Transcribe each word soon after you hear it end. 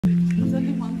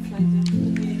I'm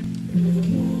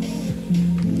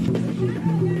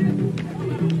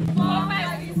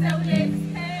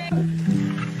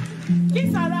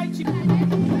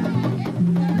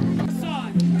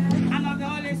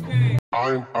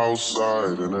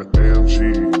outside in an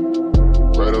AMG,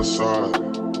 right outside,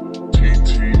 TT,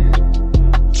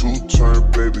 two-turn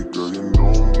baby girl, you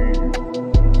know me.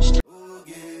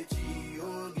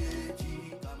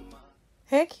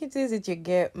 Hey cuties, it's your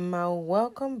girl Ma.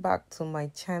 Welcome back to my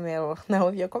channel. Now,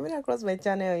 if you're coming across my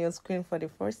channel on your screen for the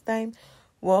first time,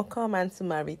 welcome, and to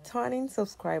my returning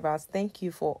subscribers, thank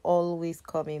you for always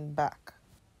coming back.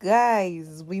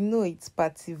 Guys, we know it's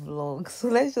party vlog, so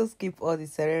let's just skip all the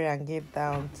ceremony and get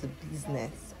down to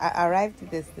business. I arrived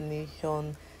at the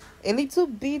destination a little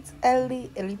bit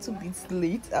early, a little bit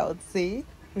late, I would say.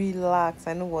 Relax,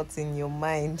 I know what's in your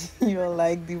mind. You're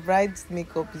like, the bride's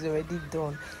makeup is already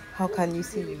done. How can you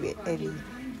say you were early?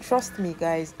 Trust me,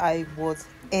 guys, I was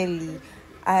early.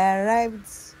 I arrived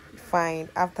fine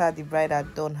after the bride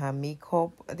had done her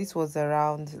makeup. This was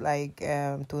around like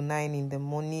to 9 in the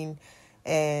morning,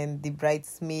 and the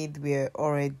bridesmaids were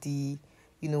already,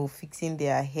 you know, fixing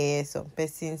their hair. Some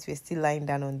persons were still lying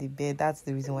down on the bed. That's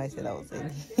the reason why I said I was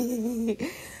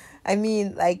early. I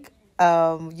mean, like,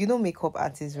 you know, makeup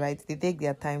artists, right? They take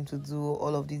their time to do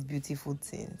all of these beautiful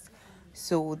things.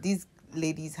 So these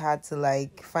ladies had to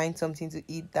like find something to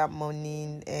eat that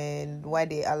morning, and while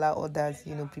they allow others,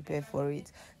 you know, prepare for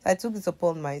it. So I took this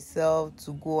upon myself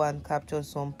to go and capture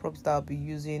some props that I'll be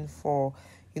using for,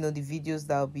 you know, the videos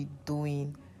that I'll be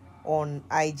doing on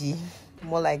IG,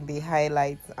 more like the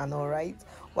highlights and all, right,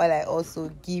 while I also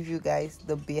give you guys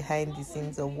the behind the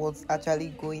scenes of what's actually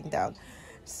going down.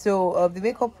 So the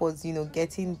makeup was, you know,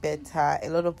 getting better. A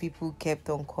lot of people kept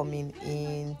on coming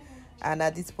in, and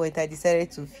at this point I decided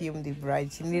to film the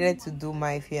bride. She needed to do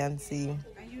my fiancé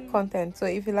content. So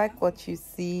if you like what you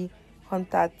see,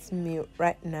 contact me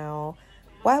right now.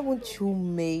 Why won't you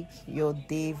make your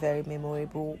day very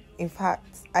memorable? In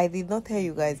fact, I did not tell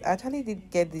you guys, I actually did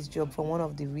get this job from one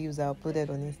of the reels I uploaded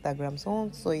on Instagram.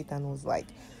 Someone saw it and was like,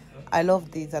 I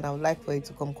love this and I would like for you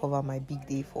to come cover my big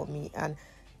day for me. And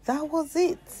that was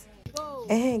it.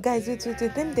 Guys, wait, let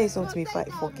me tell you something before I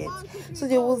forget. So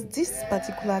there was this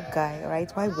particular guy, right,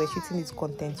 while we were shooting this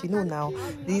content. You know, now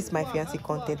this is my fiancé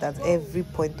content. At every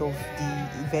point of the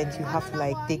event you have to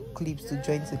like take clips to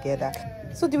join together.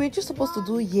 So they were just supposed to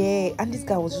do, yeah, and this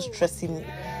guy was just stressing me.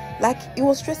 Like, he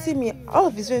was stressing me. All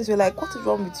of his friends were like, what is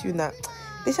wrong with you now?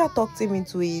 They shall talked him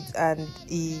into it, and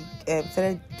he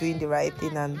started doing the right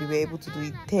thing, and we were able to do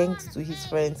it thanks to his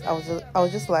friends. I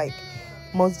was just like,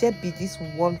 must there be this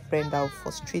one friend that will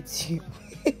frustrate you?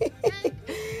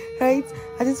 Right?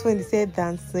 At this point, they said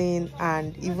dancing,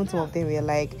 and even some of them were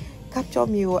like, capture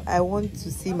me, I want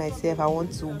to see myself, I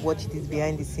want to watch this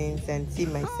behind the scenes and see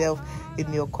myself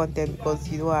in your content, because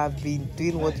you know I've been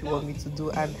doing what you want me to do.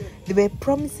 And they were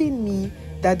promising me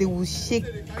that they will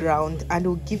shake ground and they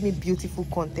will give me beautiful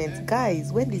content.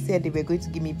 Guys, when they said they were going to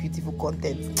give me beautiful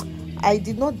content, I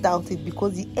did not doubt it,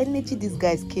 because the energy these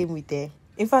guys came with there.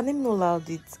 In fact, let me not loud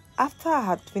it. After I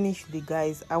had finished with the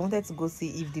guys, I wanted to go see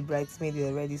if the bridesmaids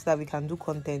were ready so that we can do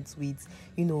content with,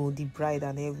 you know, the bride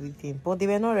and everything. But they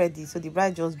were not ready, so the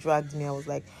bride just dragged me. I was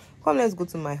like, come, let's go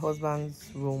to my husband's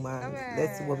room and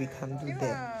let's see what we can do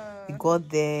there. We got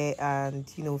there,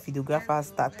 and, you know, videographers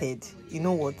started. You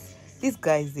know what? These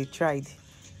guys, they tried,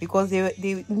 because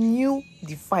they knew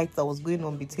the fight that was going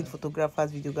on between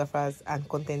photographers, videographers, and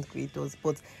content creators,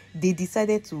 but they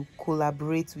decided to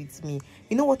collaborate with me.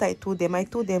 You know what I told them? I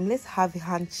told them, let's have a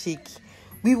handshake.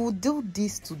 We will do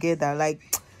this together. Like,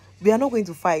 we are not going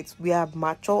to fight. We are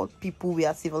mature people. We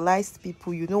are civilized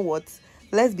people. You know what?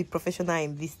 Let's be professional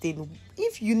in this thing.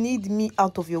 If you need me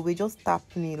out of your way, just tap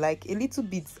me like a little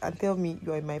bit and tell me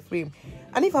you're in my frame.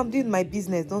 And if I'm doing my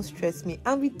business, don't stress me.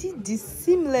 And we did this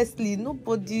seamlessly.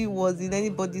 Nobody was in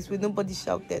anybody's way. Nobody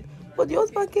shouted. But the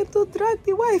husband came to drag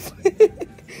the wife.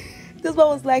 This one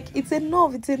was like, it's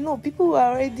enough. It's enough. People were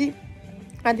already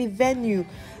at the venue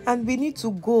and we need to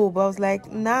go. But I was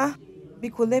like, nah,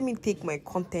 because let me take my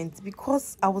content,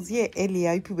 because I was here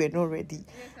earlier. People were not ready.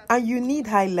 And you need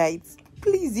highlights.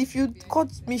 Please, if you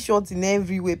cut me short in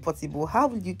every way possible, how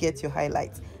will you get your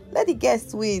highlights? Let the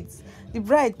guests wait. The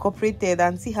bride cooperated,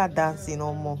 and see her dancing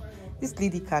no more. This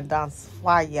lady can dance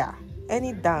fire.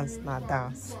 Any dance, na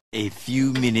dance. A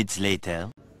few minutes later.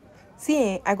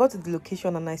 See, I got to the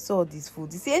location and I saw this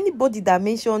food. You see, anybody that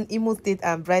mentioned Imo State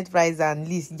and bright fries and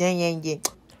list, yeah.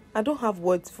 I don't have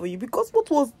words for you, because what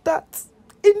was that?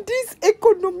 In this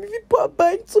economy, people are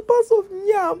buying 2 pounds of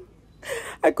yam.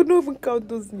 I could not even count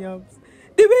those yams.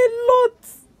 They were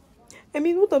lots. I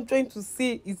mean, what I'm trying to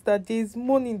say is that there is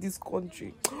money in this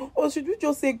country. Or should we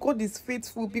just say God is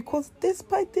faithful? Because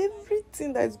despite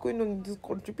everything that is going on in this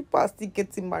country, people are still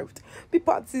getting married.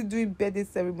 People are still doing birthday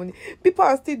ceremony. People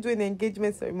are still doing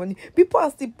engagement ceremony. People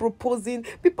are still proposing.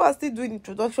 People are still doing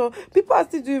introduction. People are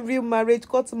still doing real marriage,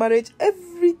 court marriage,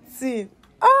 everything.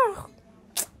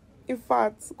 In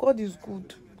fact, God is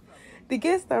good. The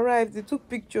guests arrived, they took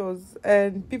pictures,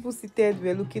 and people seated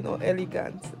were looking all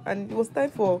elegant. And it was time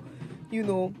for,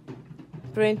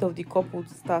 parent of the couple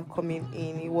to start coming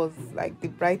in. It was like the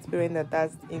bride's parent that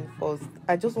does in first.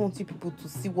 I just want you people to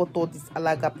see what all these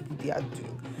Alaga people they are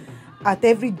doing. At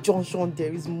every junction,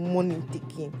 there is money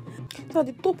taken. So at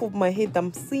the top of my head,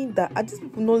 I'm seeing that are these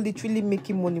people not literally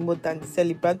making money more than the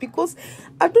celebrant? Because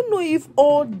I don't know if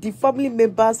all the family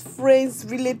members, friends,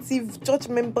 relatives, church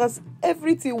members,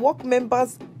 everything, work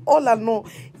members, all and all,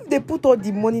 if they put all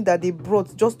the money that they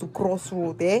brought just to cross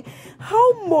road,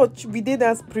 how much will they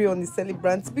not spray on the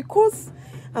celebrants? Because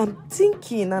I'm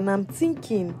thinking,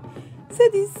 say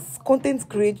this content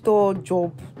creator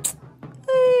job,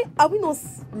 are we not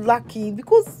lacking?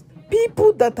 Because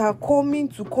people that are coming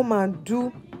to come and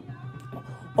do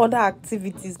other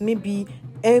activities, maybe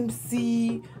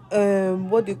MC,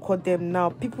 what they call them now,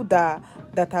 people that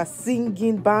are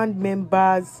singing, band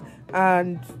members,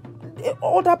 and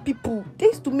other people, they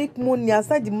used to make money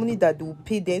aside the money that they will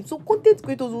pay them. So content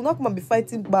creators will not come and be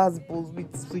fighting basketballs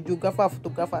with videographer,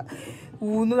 photographer. We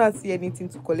will not see anything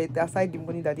to collect aside the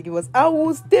money that they give us. I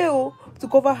will stay to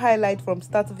cover highlight from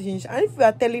start to finish. And if we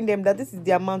are telling them that this is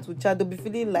the amount to charge, they'll be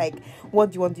feeling like,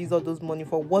 what do you want to use all those money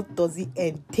for? What does it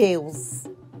entails?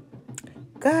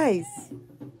 Guys,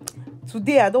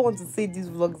 today I don't want to say these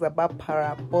vlogs about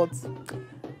para, but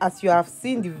as you have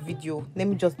seen the video, let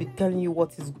me just be telling you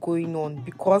what is going on,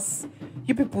 because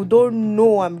you people don't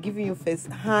know. I'm giving you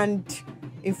first-hand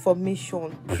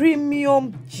information,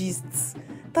 premium gists.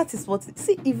 That is what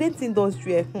see event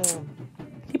industry.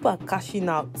 People are cashing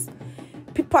out.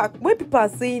 When people are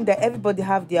saying that everybody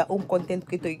have their own content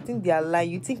creator, you think they are lying.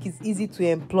 You think it's easy to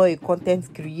employ a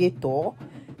content creator?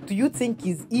 Do you think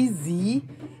it's easy?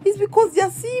 It's because they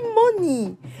are seeing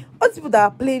money. All people that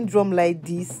are playing drum like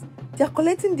this, they are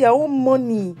collecting their own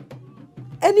money.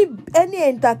 Any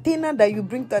entertainer that you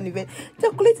bring to an event, they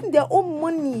are collecting their own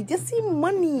money. They're seeing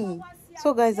money.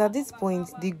 So guys, at this point,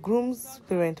 the groom's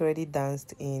parent already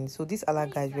danced in. So this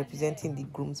Alaga is representing the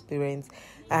groom's parents,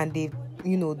 and they've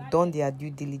done their due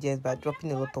diligence by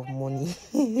dropping a lot of money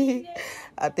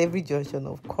at every junction,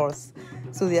 of course.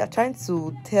 So they are trying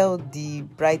to tell the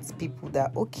bride's people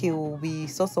that, okay, we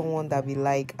saw someone that we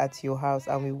like at your house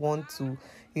and we want to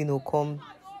come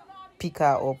pick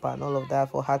her up and all of that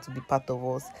for her to be part of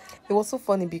us. It was so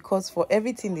funny because for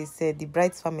everything they said, the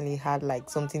bride's family had like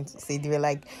something to say. They were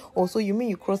like, oh, so you mean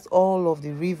you crossed all of the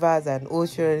rivers and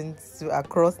oceans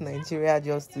across Nigeria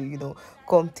just to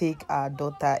come take our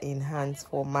daughter in hands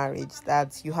for marriage?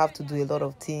 That you have to do a lot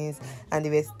of things, and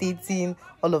they were stating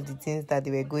all of the things that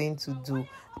they were going to do.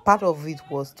 Part of it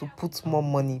was to put more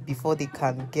money before they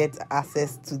can get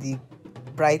access to the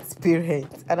bride's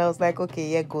parents. And I was like, okay,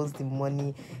 here goes the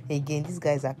money again. These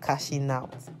guys are cashing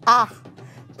out.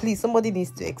 Please, somebody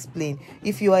needs to explain.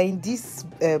 If you are in this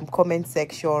comment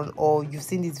section, or you've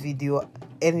seen this video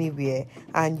anywhere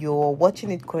and you're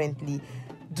watching it currently,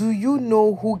 do you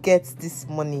know who gets this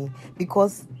money?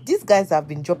 Because these guys have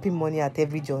been dropping money at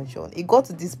every junction. It got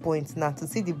to this point now to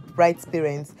see the bride's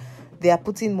parents, they are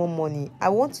putting more money. I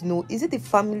want to know, is it the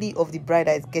family of the bride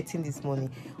that is getting this money?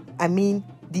 I mean,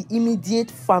 the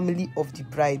immediate family of the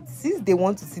bride. Since they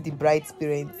want to see the bride's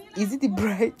parents, is it the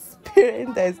bride's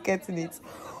parent that is getting it,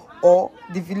 or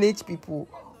the village people?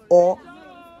 Or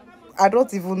I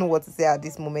don't even know what to say at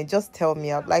this moment. Just tell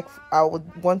me. I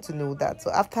would want to know that.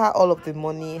 So after all of the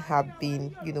money had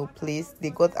been placed, they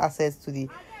got access to the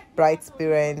bride's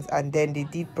parents, and then they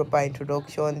did proper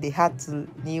introduction. They had to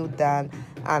kneel down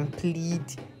and plead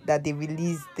that they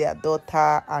release their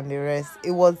daughter and the rest.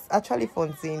 It was actually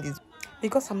fun seeing this,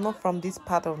 because I'm not from this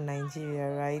part of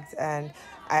Nigeria, right? And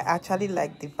I actually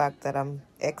like the fact that I'm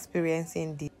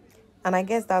experiencing this. And I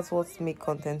guess that's what makes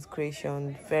content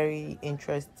creation very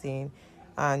interesting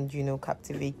and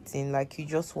captivating. Like, you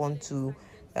just want to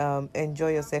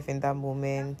enjoy yourself in that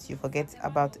moment. You forget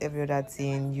about every other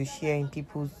thing. You share in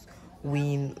people's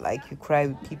win. Like, you cry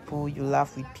with people, you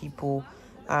laugh with people,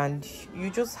 and you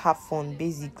just have fun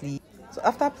basically. So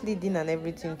after pleading and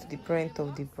everything to the parent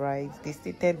of the bride, they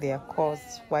stated their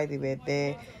cause why they were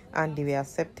there, and they were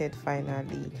accepted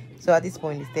finally. So at this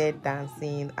point, they started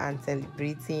dancing and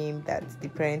celebrating that the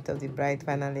parent of the bride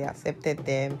finally accepted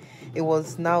them. It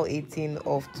was now 18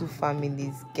 of two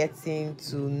families getting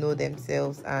to know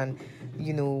themselves and,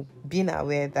 you know, being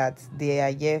aware that they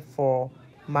are here for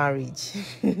marriage.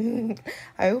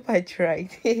 I hope I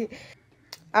tried.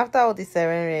 After all the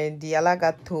ceremony, the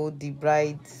alaga told the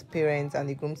bride's parents and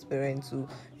the groom's parents to,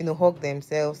 you know, hug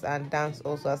themselves and dance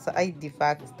also, aside the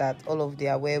fact that all of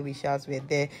their well-wishers were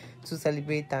there to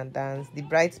celebrate and dance. The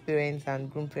bride's parents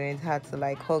and groom parents had to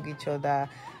like hug each other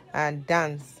and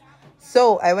dance.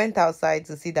 So I went outside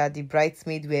to see that the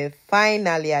bridesmaids were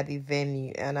finally at the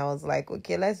venue, and I was like,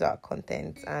 okay, let's do our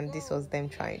content. And this was them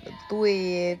trying to do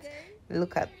it.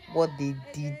 Look at what they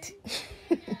did.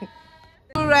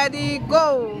 Ready,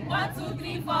 go. 1, 2,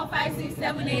 3, 4, 5, 6,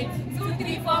 7, 8. 2,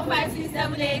 3, 4, 5, 6,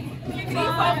 7, 8. 3, 4,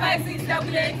 5, 6,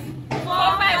 7, 8. 4,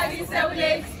 5, 6, 7,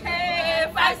 8.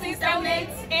 Hey, 5, 6, 7, 8.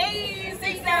 Hey,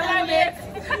 6, 7, 8.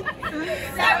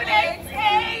 7, 8.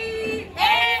 Hey,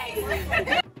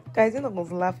 8. Guys, you know, I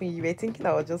was laughing. You were thinking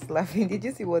I was just laughing. Did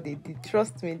you see what they did?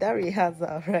 Trust me, that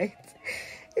rehearsal, right?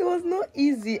 It was not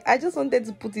easy. I just wanted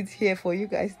to put it here for you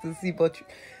guys to see, but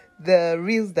the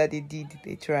reels that they did,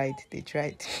 they tried.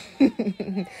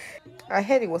 I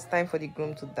heard it was time for the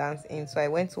groom to dance in, so I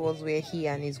went towards where he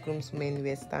and his groomsmen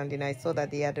were standing. I saw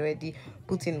that they had already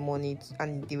put in money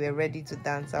and they were ready to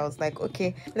dance. I was like,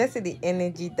 okay, let's see the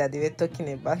energy that they were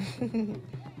talking about.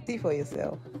 See for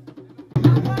yourself.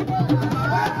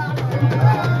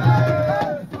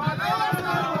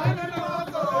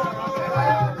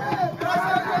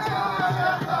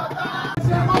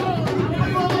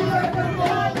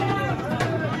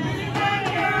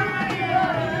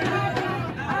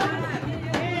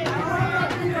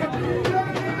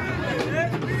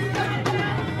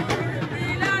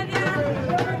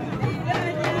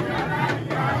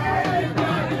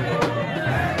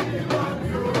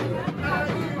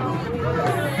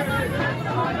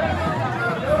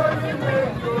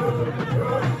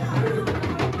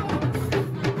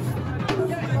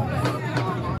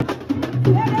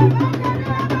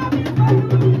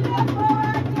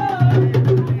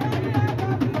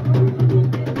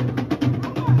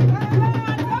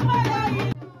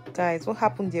 Guys, what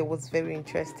happened there was very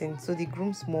interesting. So the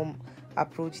groom's mom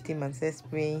approached him and said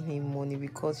spraying him money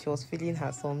because she was feeling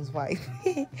her son's wife.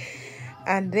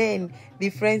 And then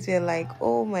the friends were like,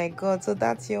 oh my god, so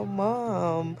that's your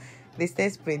mom. They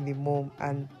started spraying the mom,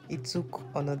 and it took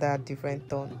another different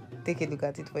turn. Take a look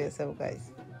at it for yourself, guys.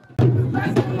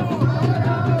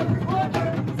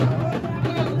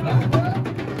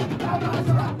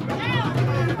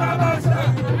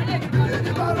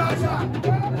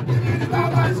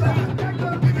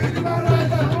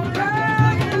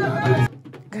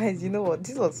 Guys, you know what,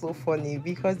 this was so funny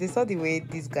because they saw the way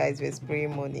these guys were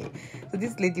spraying money. So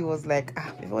this lady was like,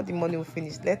 before the money will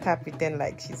finish, let her pretend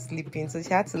like she's sleeping. So she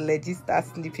had to legit start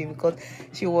sleeping because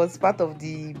she was part of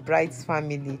the bride's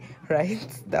family,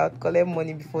 right, that would collect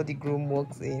money before the groom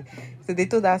walks in. So they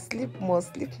told her, sleep more so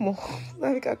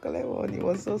that we can collect money. It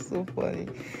was so funny.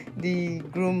 The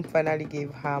groom finally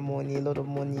gave her money, a lot of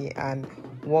money, and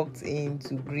walked in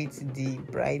to greet the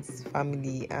bride's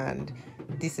family, and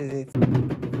this is it.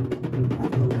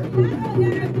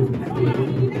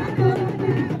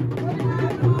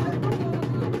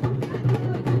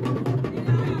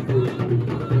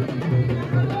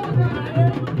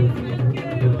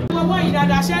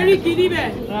 Ṣe rí kí níbẹ̀?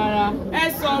 Rárá. Ẹ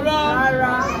sọ̀rọ̀.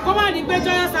 Rárá. Kó má ní pé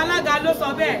Joyous alága ló sọ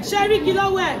bẹ́ẹ̀. Ṣe rí kí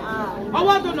lọ́wọ́ ẹ̀?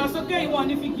 Ọwọ́ tó nà sókè ìwọ̀n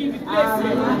ní fi kí n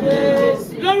replace.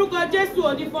 Lórúkọ Jésù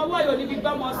ò ní fọwọ́ yóò ní fi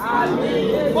gbọ́mọ sí.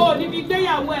 Ò ní fi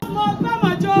gbéyàwó ẹ̀. Mo gbọ́mọ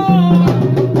jó.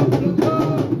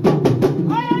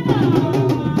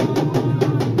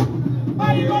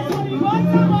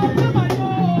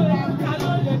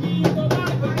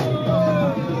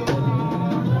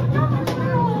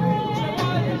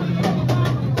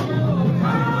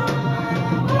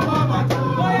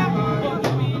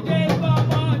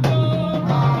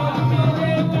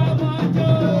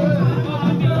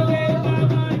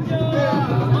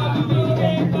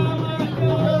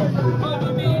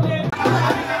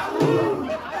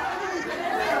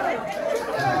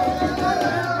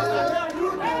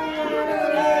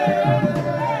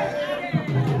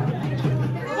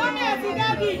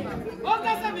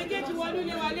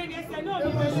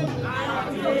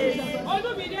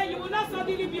 You will not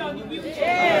suddenly be on the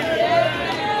wheelchair.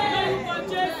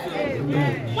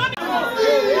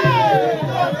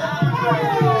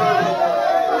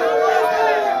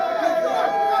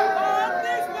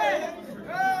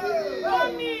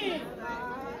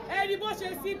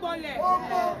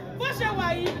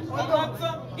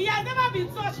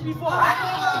 touched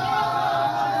before?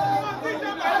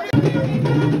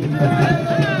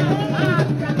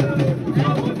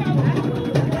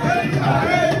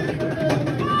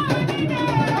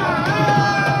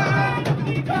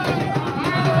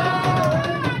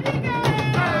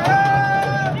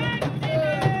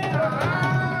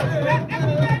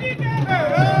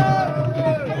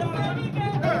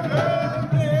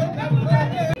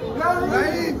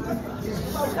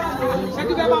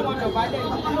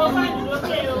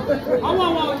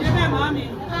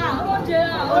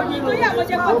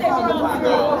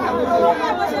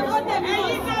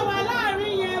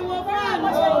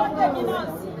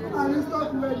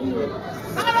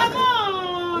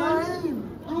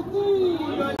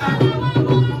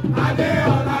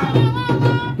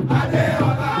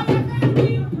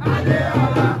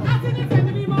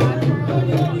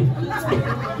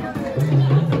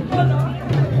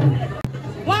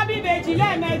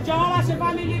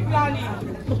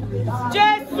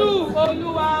 Jésù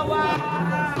Olúwa wa.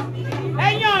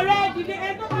 Ẹ̀yin ọ̀rẹ́ dìde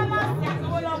ẹ tó bá máa ṣe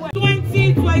àtọwọ́ lọ́wọ́.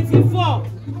 2024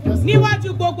 níwájú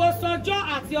gbogbo Sọjọ́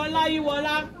àti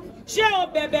Ọláyíwọlá. Ṣé o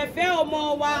bẹ̀bẹ̀ fẹ́ ọmọ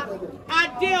wa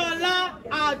Adéọlá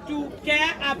Àdùkẹ́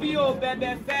àbí o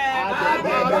bẹ̀bẹ̀ fẹ́?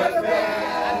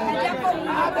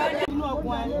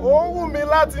 Ó wù mí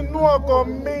láti nú ọkàn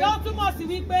mi. Ló túmọ̀ sí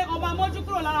wípé ọba mójú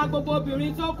kúrò lára gbogbo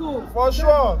obìnrin tó kù. For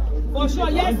sure. For sure,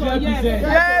 yes or yes?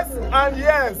 Yes and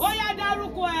yes. Ó yá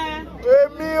dárúkọ ẹ.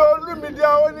 Èmi Olúmídé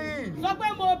Awóníyì. Sọ pé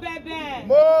mo bẹ̀bẹ̀.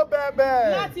 Mo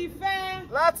bẹ̀bẹ̀. Láti fẹ́.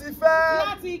 Láti fẹ́.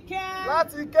 Láti kẹ́.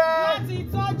 Láti kẹ́. Láti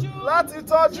tọ́jú. Láti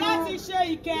tọ́jú. Láti ṣe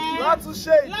ìkẹ́. Láti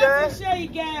ṣe ìkẹ́. Láti ṣe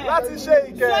ìkẹ́. Láti ṣe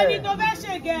ìkẹ́. Sọ ẹni tó fẹ́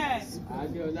ṣe ìkẹ́.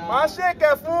 Màá ṣe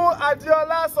ìkẹ́ fún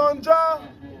Adéọlá Sanjọ́.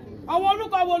 Àwọn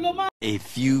orúkọ wo ló máa. A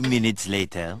few minutes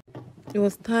later. It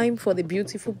was time for the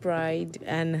beautiful bride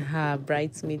and her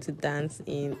bridesmaid to dance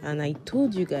in, and I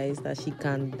told you guys that she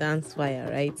can dance fire,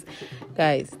 right?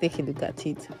 Guys, take a look at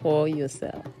it for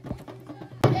yourself.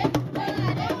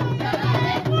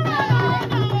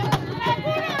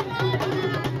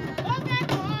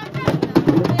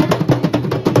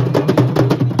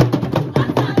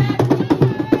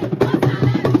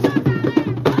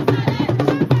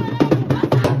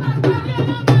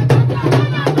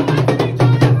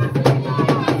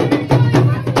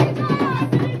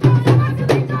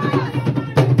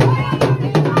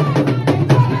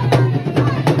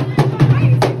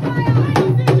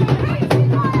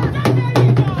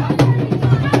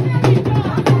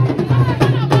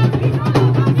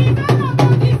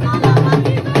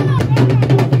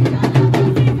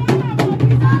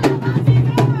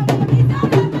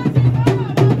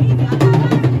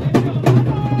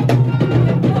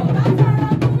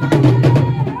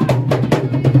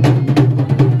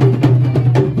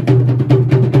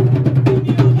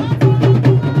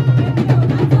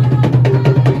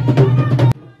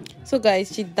 So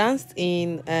guys, she danced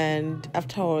in and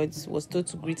afterwards was told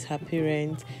to greet her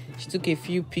parents. She took a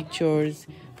few pictures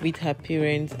with her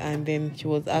parents and then she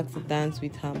was asked to dance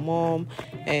with her mom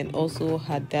and also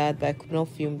her dad, but I could not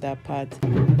film that part.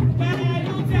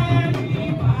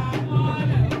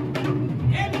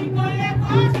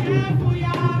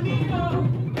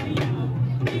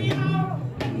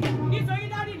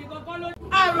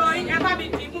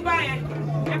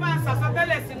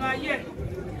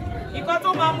 Ìkọ́ tó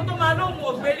máa mú tó máa lóhun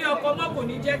ògbélé ọkọ mọ́ kò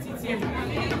ní jẹ́ títí ẹ̀.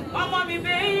 Ọmọ mi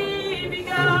baby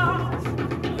girl,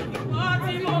 wọ́n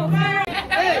tí mo fẹ́.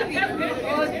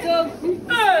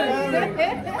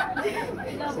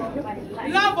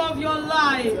 Love of your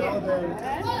life.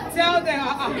 Tell them.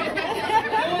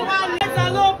 Mo wá lẹ́ta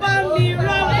ló bá mi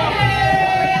rọ́pò.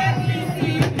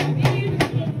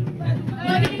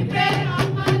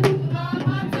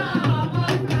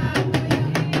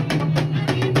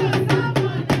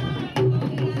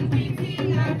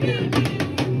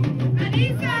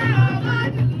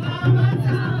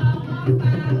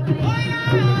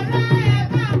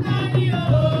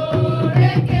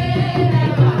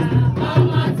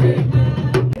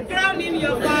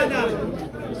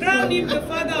 The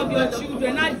father of your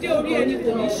children, I tell you, any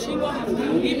condition,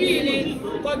 if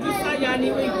you kọjú sáyà ni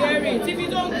ìbẹ̀rẹ̀ tí fi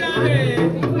tó ń kárẹ̀.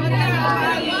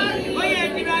 Ó yẹ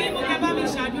ìdíra yín mo kẹ́ bá mi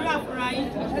ṣàdúrà fúnra yín.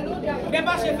 Bẹ́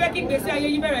bá ṣe fẹ́ kí ìgbésí ayé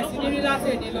yín bẹ̀rẹ̀ sí ní rí láti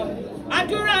èdè lọ.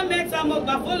 Àdúrà mẹ́ta mo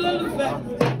gbà fún olólùfẹ́.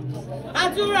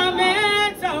 Àdúrà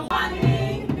mẹ́ta.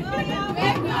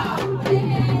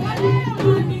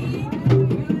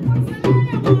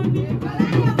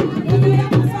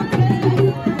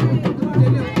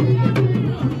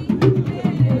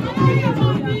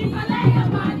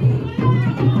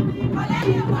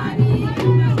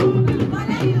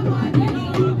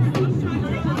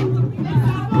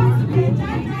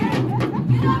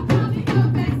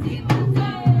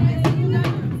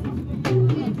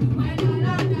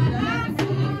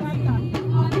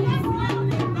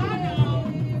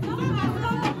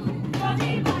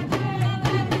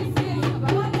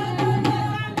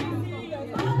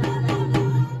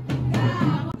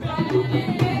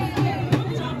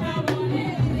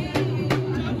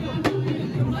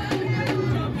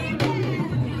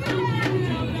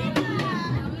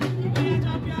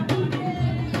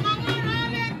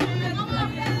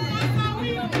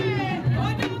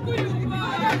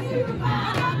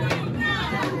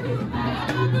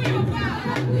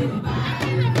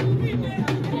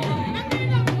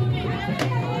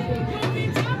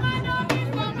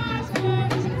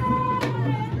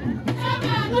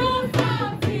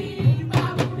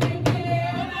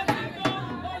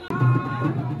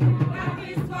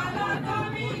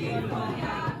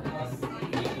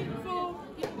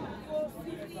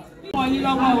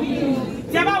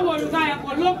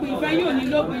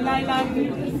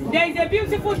 There is a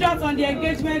beautiful dot on the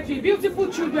engagement tree. Beautiful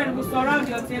children will surround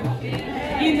your table.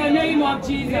 In the name of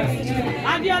Jesus.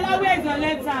 Adiola, where is your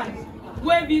left hand?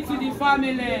 Wave it to the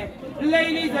family.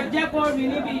 Ladies and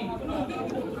gentlemen,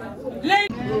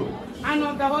 and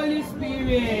of the Holy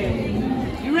Spirit.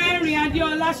 Rẹ́rìn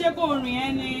Adiola, ṣé kò rìn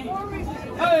ẹni?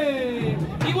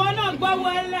 Ìwọ náà gbọ́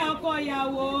wọlé ọkọ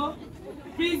ìyàwó.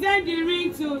 Present the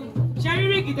ring to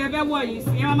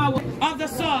of the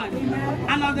Son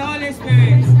and of the Holy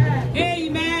Spirit.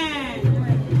 Amen.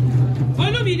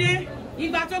 Olumide,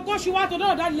 ìgbà tó kó ṣùwà tó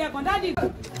dọ̀dọ̀ daddy lẹ́kàn daddy.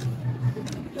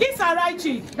 Kiss her right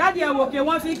cheek. Daddy ẹ wò pé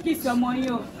wọ́n fi kiss ọmọ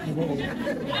yín o.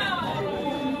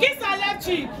 Kiss her left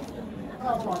cheek.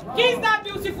 Kiss that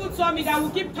beautiful tummy that will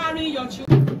keep carrying your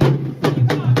children.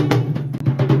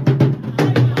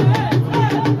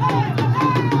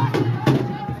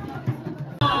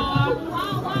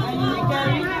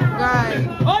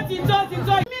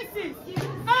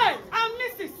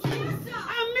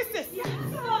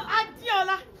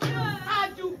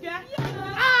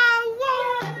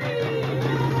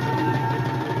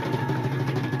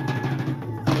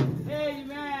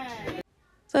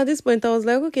 So at this point, I was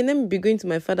like, okay, let me be going to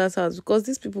my father's house because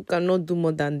these people cannot do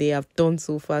more than they have done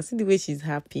so far. See the way she's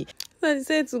happy. So I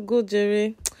decided to go,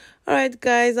 Jerry. All right,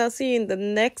 guys, I'll see you in the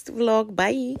next vlog.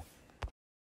 Bye.